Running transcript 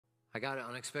I got an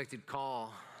unexpected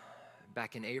call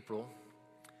back in April.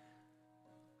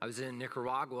 I was in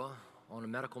Nicaragua on a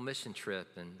medical mission trip,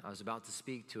 and I was about to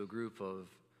speak to a group of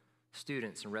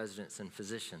students and residents and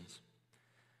physicians.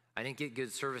 I didn't get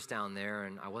good service down there,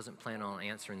 and I wasn't planning on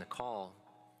answering the call,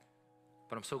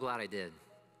 but I'm so glad I did.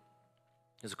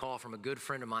 It was a call from a good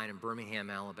friend of mine in Birmingham,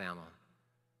 Alabama,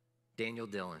 Daniel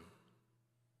Dillon.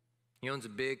 He owns a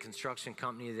big construction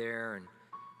company there, and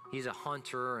he's a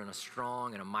hunter and a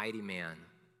strong and a mighty man,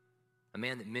 a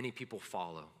man that many people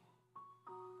follow.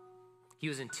 He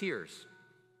was in tears,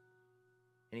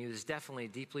 and he was definitely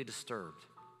deeply disturbed.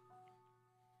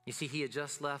 You see, he had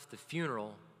just left the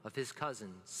funeral of his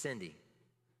cousin, Cindy.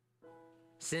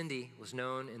 Cindy was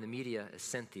known in the media as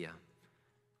Cynthia.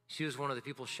 She was one of the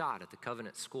people shot at the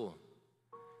Covenant School.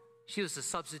 She was a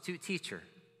substitute teacher.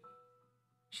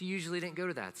 She usually didn't go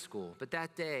to that school, but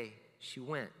that day she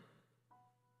went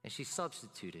and she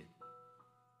substituted.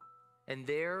 And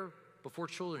there, before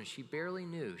children she barely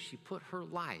knew, she put her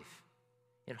life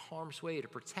in harm's way to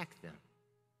protect them.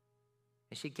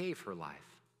 And she gave her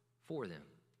life for them.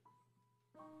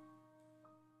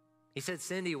 He said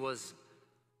Cindy was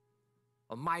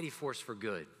a mighty force for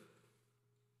good.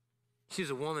 She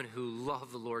was a woman who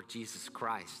loved the Lord Jesus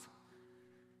Christ.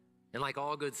 And like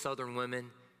all good Southern women,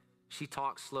 she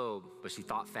talked slow, but she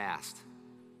thought fast.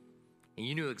 And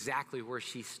you knew exactly where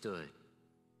she stood.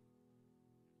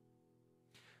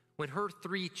 When her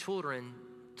 3 children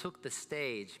took the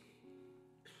stage,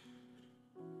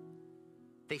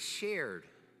 they shared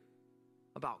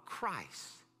about Christ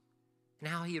and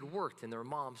how he had worked in their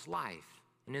mom's life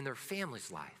and in their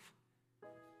family's life.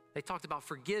 They talked about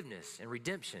forgiveness and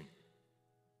redemption.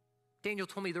 Daniel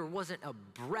told me there wasn't a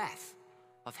breath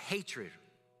of hatred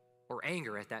or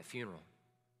anger at that funeral.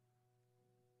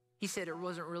 He said it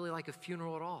wasn't really like a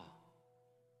funeral at all.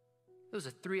 It was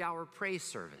a 3-hour praise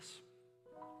service.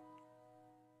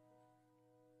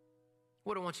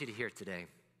 What I want you to hear today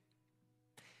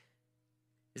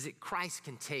is that Christ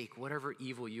can take whatever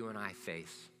evil you and I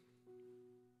face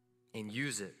and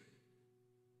use it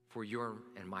for your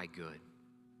and my good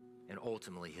and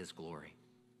ultimately his glory.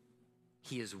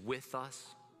 He is with us,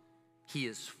 he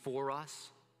is for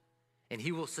us, and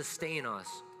he will sustain us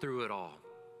through it all.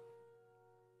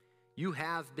 You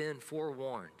have been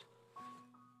forewarned.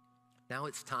 Now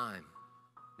it's time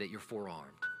that you're forearmed.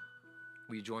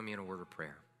 Will you join me in a word of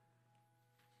prayer?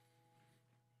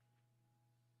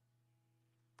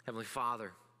 Heavenly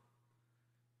Father,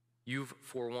 you've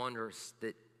forewarned us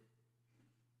that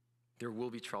there will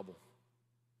be trouble.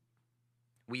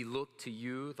 We look to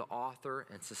you, the author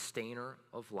and sustainer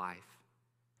of life,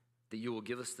 that you will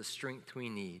give us the strength we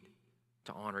need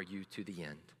to honor you to the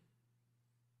end.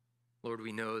 Lord,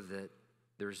 we know that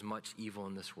there's much evil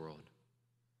in this world.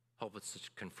 Help us to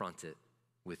confront it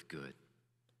with good.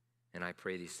 And I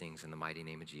pray these things in the mighty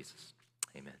name of Jesus.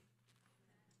 Amen.